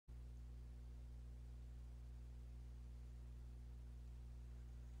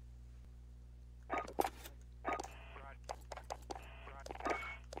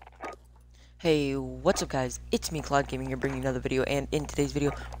Hey, what's up guys? It's me, Cloud Gaming here, bringing you another video, and in today's video,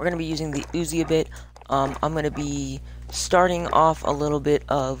 we're going to be using the Uzi a bit. I'm going to be starting off a little bit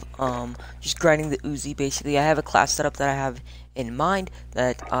of, just grinding the Uzi, basically. I have a class setup that I have in mind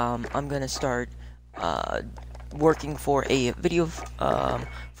that, I'm going to start, working for a video,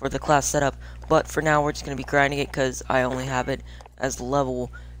 for the class setup, but for now, we're just going to be grinding it, because I only have it as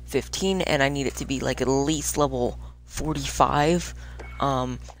level 15, and I need it to be, like, at least level 45.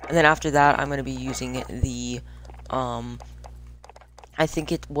 And then after that, I'm going to be using the, I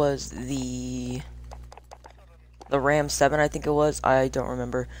think it was the Ram 7, I think it was, I don't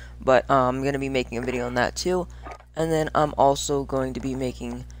remember, but, I'm going to be making a video on that too, and then I'm also going to be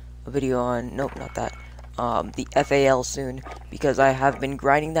making a video on, nope, not that, the FAL soon, because I have been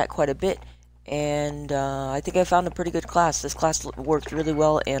grinding that quite a bit, and, I think I found a pretty good class. This class works really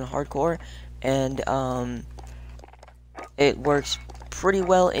well in hardcore, and, it works pretty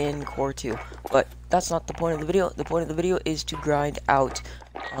well in core 2, but that's not the point of the video. The point of the video is to grind out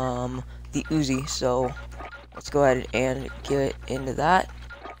the Uzi, so let's go ahead and get into that.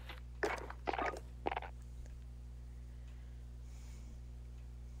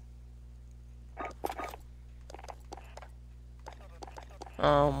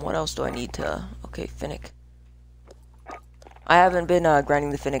 What else do I need to, okay, Finnick. I haven't been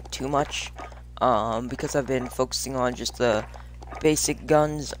grinding the Finnick too much, because I've been focusing on just the basic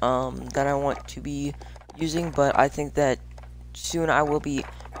guns that I want to be using, but I think that soon I will be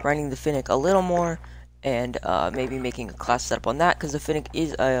grinding the Finnick a little more, and maybe making a class setup on that, because the Finnick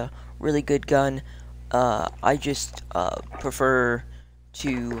is a really good gun. I just prefer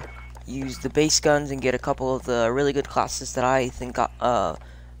to use the base guns and get a couple of the really good classes that I think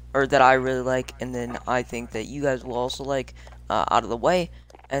or that I really like, and then I think that you guys will also like, out of the way,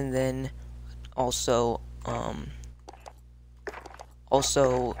 and then also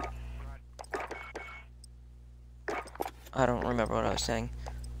I don't remember what I was saying.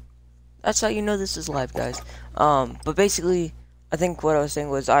 That's how you know this is live, guys. But basically, I think what I was saying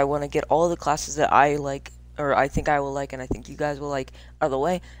was I want to get all the classes that I like, or I think I will like, and I think you guys will like, out of the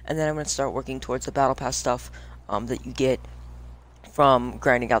way, and then I'm going to start working towards the battle pass stuff that you get from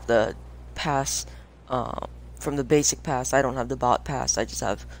grinding out the pass, from the basic pass. I don't have the bot pass, I just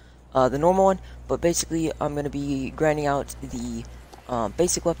have the normal one, but basically I'm going to be grinding out the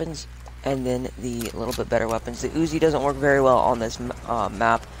basic weapons, and then the little bit better weapons. The Uzi doesn't work very well on this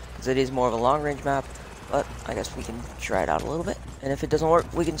map, because it is more of a long-range map, but I guess we can try it out a little bit, and if it doesn't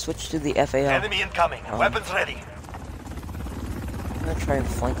work, we can switch to the FAL. Enemy incoming, weapons ready. I'm going to try and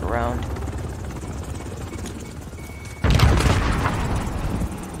flank around.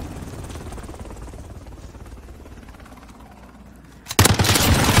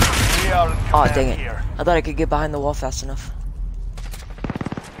 Aw, dang it. Here. I thought I could get behind the wall fast enough.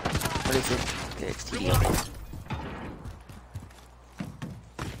 What is it? Okay, it's TD.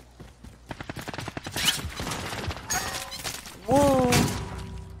 Whoa!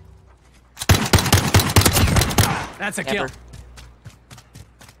 That's a Camper. kill.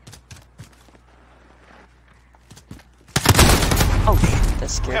 Oh, shoot, that We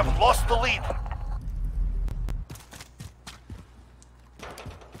scared have me. lost the lead.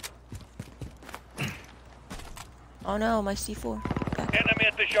 Oh no, my C4. Okay. Enemy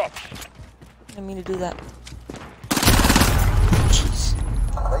at the shops. I didn't mean to do that. Jeez.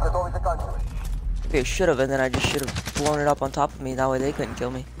 Maybe I should have, and then I just should have blown it up on top of me. That way they couldn't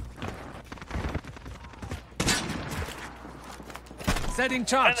kill me. Setting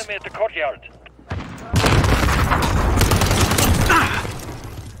charge. Enemy at the courtyard.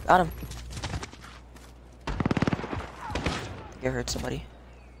 Got him. I think I heard somebody.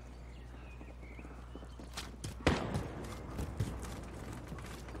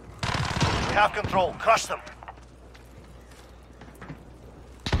 We have control. Crush them.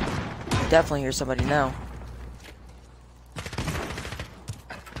 Definitely hear somebody now.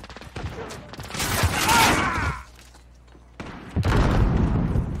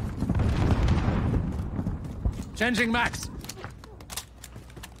 Changing max.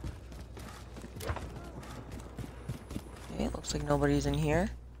 Okay, looks like nobody's in here.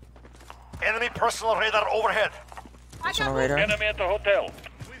 Enemy personal radar overhead. Personal radar. Enemy at the hotel.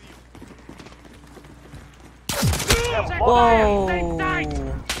 Whoa!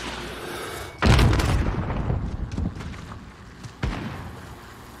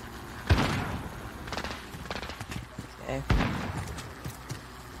 Okay.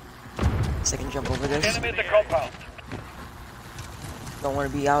 Guess I can jump over this. Enemy at the compound. Don't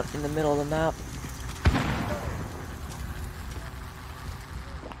want to be out in the middle of the map.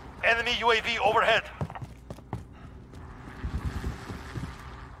 Enemy UAV overhead.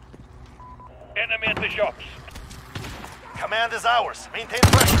 shots. Command is ours. Maintain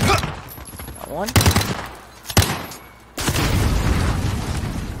pressure. Got one.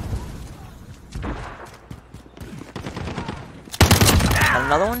 Got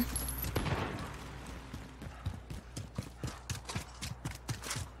another one.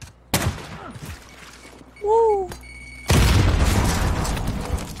 Woo!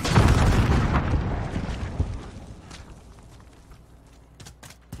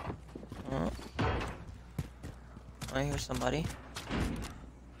 I hear somebody.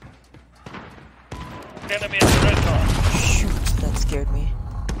 Enemy in the red zone. Shoot, that scared me.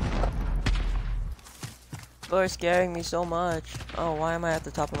 You're scaring me so much. Oh, why am I at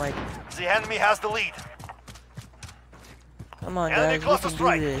the top of my... The enemy has the lead. Come on, Enemy guys, we cluster can do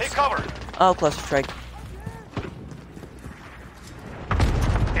strike. this. Take cover. Oh, cluster strike.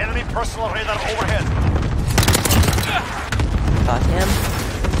 Enemy personal radar overhead. Got him.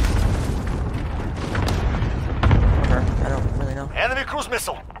 Whatever, I don't really know. Enemy cruise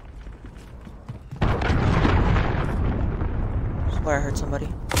missile. I swear I heard somebody.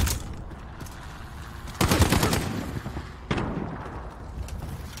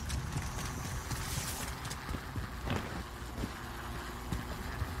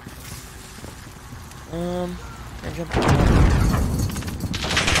 Can I jump in?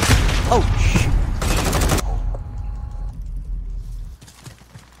 Oh, shoot.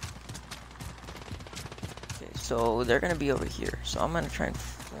 Okay, so they're gonna be over here. So I'm gonna try and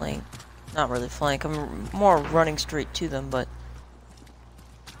flank. Not really flank, I'm more running straight to them, but...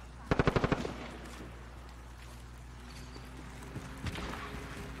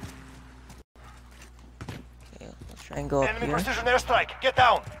 Okay, let's try and go up Enemy here. precision airstrike. Get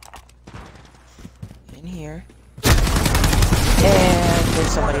down. In here. And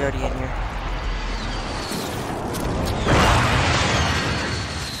there's somebody already in here.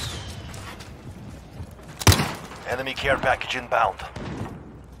 Enemy care package inbound.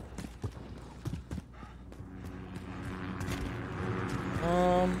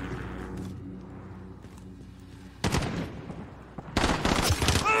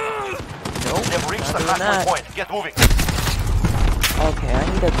 Nope, They've reached not the doing halfway that. point. Get moving. Okay,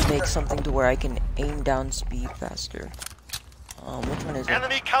 I need to make something to where I can aim down speed faster. Which one is it?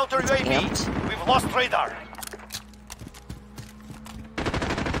 Enemy counter It's UAV. amped. We've lost radar.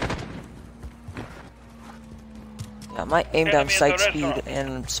 Yeah, my aim down Enemy in sight the red speed zone.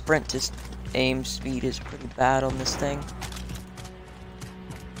 and sprint to aim speed is pretty bad on this thing.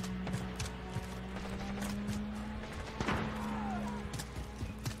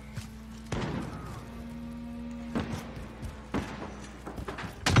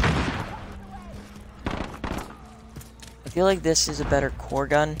 I feel like this is a better core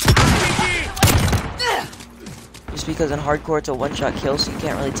gun. Just because in hardcore it's a one-shot kill, so you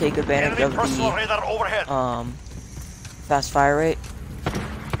can't really take advantage Enemy of personal the radar overhead. fast fire rate.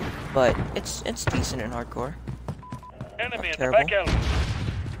 But it's decent in hardcore. Enemy Not in the back terrible. alley.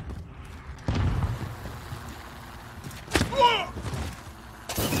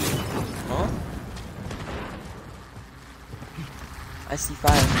 Huh? I see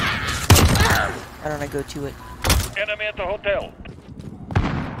fire. Why don't I go to it? Enemy at the hotel.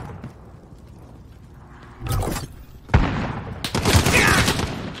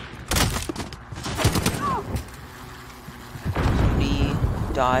 Somebody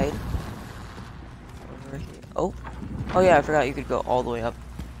died. Over here. Oh. Oh yeah, I forgot you could go all the way up.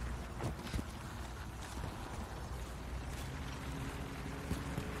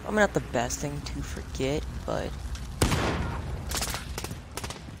 Probably not the best thing to forget, but...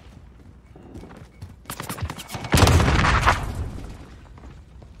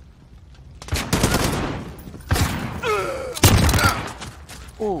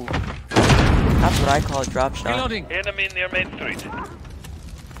 Ooh. That's what I call a drop shot. Reloading. Enemy near Main Street.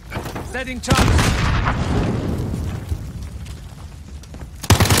 Setting charge.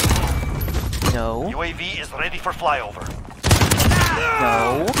 No. UAV is ready for flyover.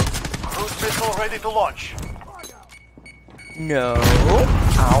 No. Cruise missile ready to launch. No.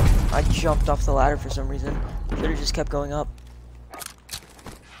 Ow. I jumped off the ladder for some reason. Should have just kept going up.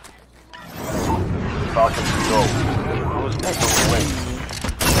 Falcon go. Cruise missile away.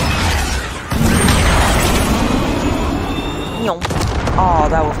 Oh,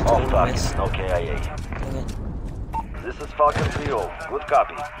 that was a total miss. No KIA. Dang it. This is Falcon 3-0. Good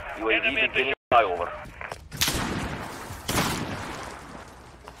copy. UAV beginning flyover.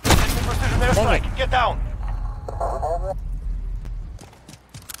 Precision airstrike. Get down.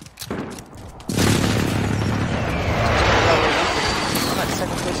 I'm at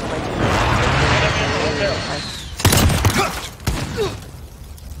second place on my team.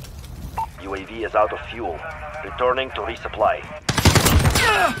 UAV is out of fuel. Returning to resupply.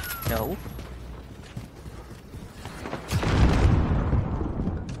 No.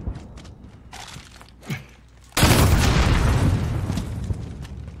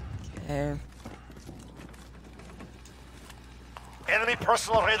 Okay. Enemy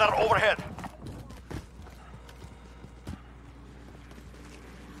personal radar overhead.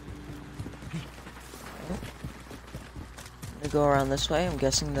 I'm gonna go around this way. I'm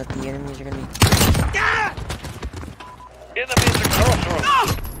guessing that the enemies are gonna be Enemies at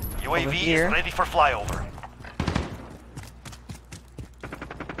crossroads. Over UAV here. is ready for flyover.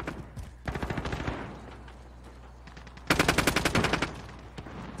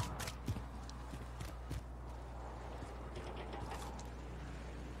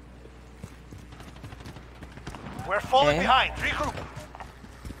 We're falling Okay. behind. Regroup.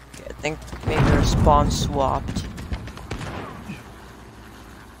 Okay, I think maybe their spawn swapped.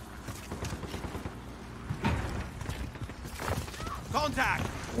 Contact!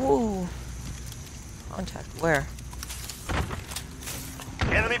 Whoa. Contact. Where?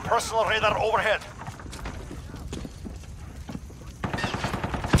 Enemy personal radar overhead.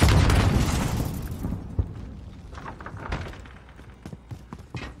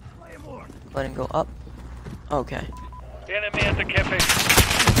 Go ahead and go up. Okay. Enemy at the cafe.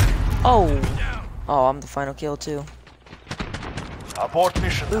 Oh. Oh, I'm the final kill too. Abort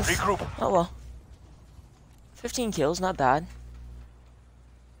mission. Oof. Regroup. Oh well. 15 kills, not bad.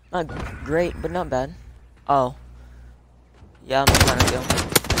 Not great, but not bad. Oh. Yeah, I'm the final kill.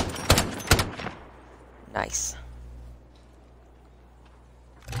 Nice.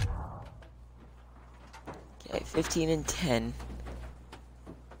 Okay, 15 and 10.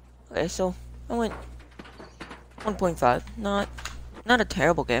 Okay, so I went 1.5. Not a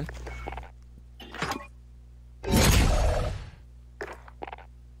terrible game.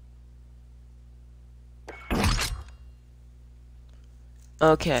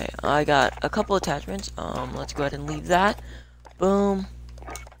 Okay, I got a couple attachments. Let's go ahead and leave that. Boom.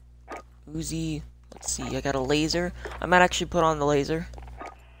 Uzi. Let's see, I got a laser. I might actually put on the laser.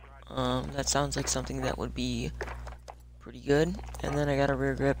 That sounds like something that would be pretty good. And then I got a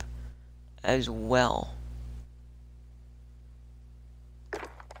rear grip as well.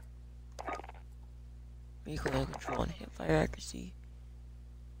 Recoil control and hip fire accuracy.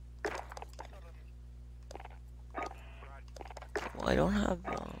 Well, I don't have,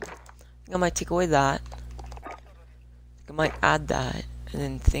 I think I might take away that. I might add that, and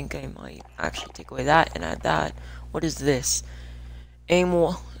then think I might actually take away that and add that. What is this? Aim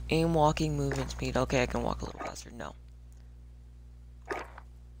walking movement speed. Okay, I can walk a little faster. No.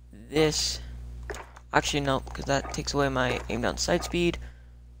 This, actually no, because that takes away my aim down sight speed,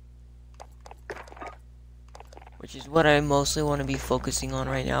 which is what I mostly want to be focusing on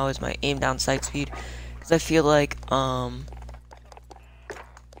right now, is my aim down sight speed, because I feel like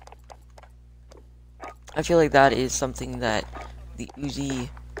that is something that the Uzi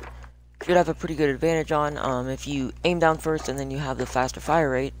should have a pretty good advantage on. If you aim down first and then you have the faster fire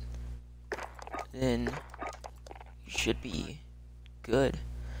rate, then you should be good.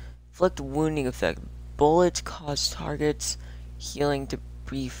 Inflict wounding effect. Bullets cause targets healing to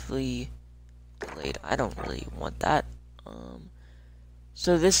briefly delayed. I don't really want that.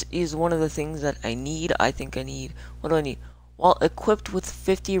 So this is one of the things that I need. I think I need, what do I need? While equipped with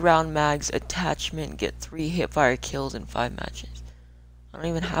 50 round mags attachment, get 3 hipfire kills in 5 matches. I don't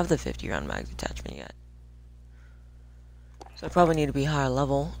even have the 50 round mags attachment yet. So I probably need to be higher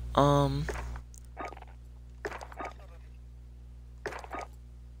level. I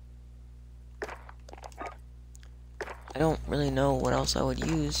don't really know what else I would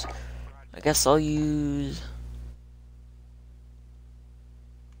use. I guess I'll use...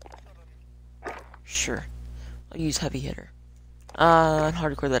 Sure. I'll use heavy hitter. On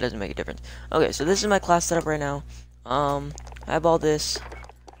hardcore, that doesn't make a difference. Okay, so this is my class setup right now. I have all this,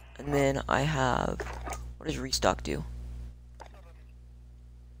 and then I have... What does restock do?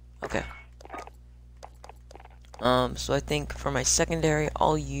 Okay. So I think for my secondary,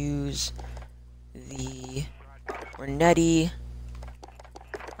 I'll use the Renetti.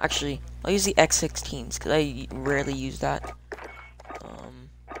 Actually, I'll use the X16s, because I rarely use that.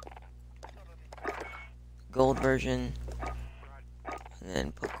 Gold version. And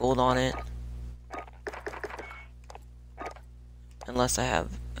then put gold on it. Unless I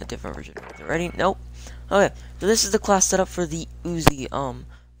have a different version already. Nope. Okay, so this is the class setup for the Uzi.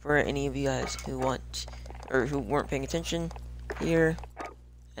 For any of you guys who want, or who weren't paying attention, here,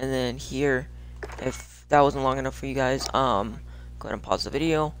 and then here. If that wasn't long enough for you guys, go ahead and pause the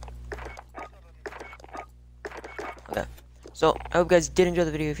video. Okay, So, I hope you guys did enjoy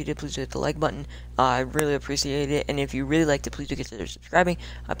the video. If you did, please hit the like button. I really appreciate it. And if you really liked it, please do consider subscribing.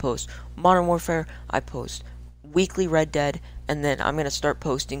 I post Modern Warfare. I post weekly Red Dead. And then I'm going to start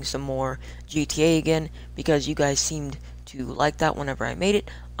posting some more GTA again, because you guys seemed to like that whenever I made it.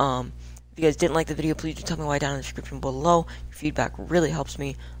 If you guys didn't like the video, please do tell me why down in the description below. Your feedback really helps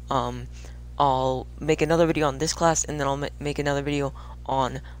me. I'll make another video on this class, and then I'll make another video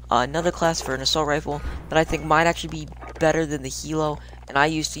on another class for an assault rifle that I think might actually be better than the Hilo, and I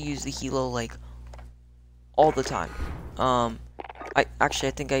used to use the Hilo like all the time. I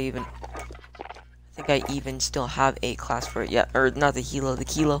think I even still have a class for it. Yeah, or not the Hilo, the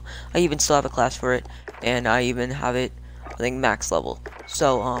Kilo. I even still have a class for it, and I even have it, I think, max level.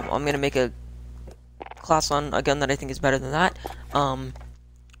 So I'm gonna make a class on a gun that I think is better than that.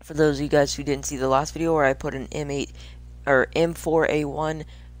 For those of you guys who didn't see the last video where I put an M8 or M4A1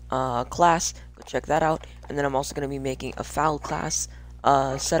 class, go check that out. And then I'm also going to be making a FAL class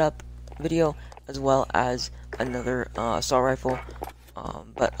setup video, as well as another assault rifle.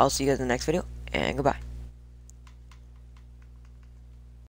 But I'll see you guys in the next video, and goodbye.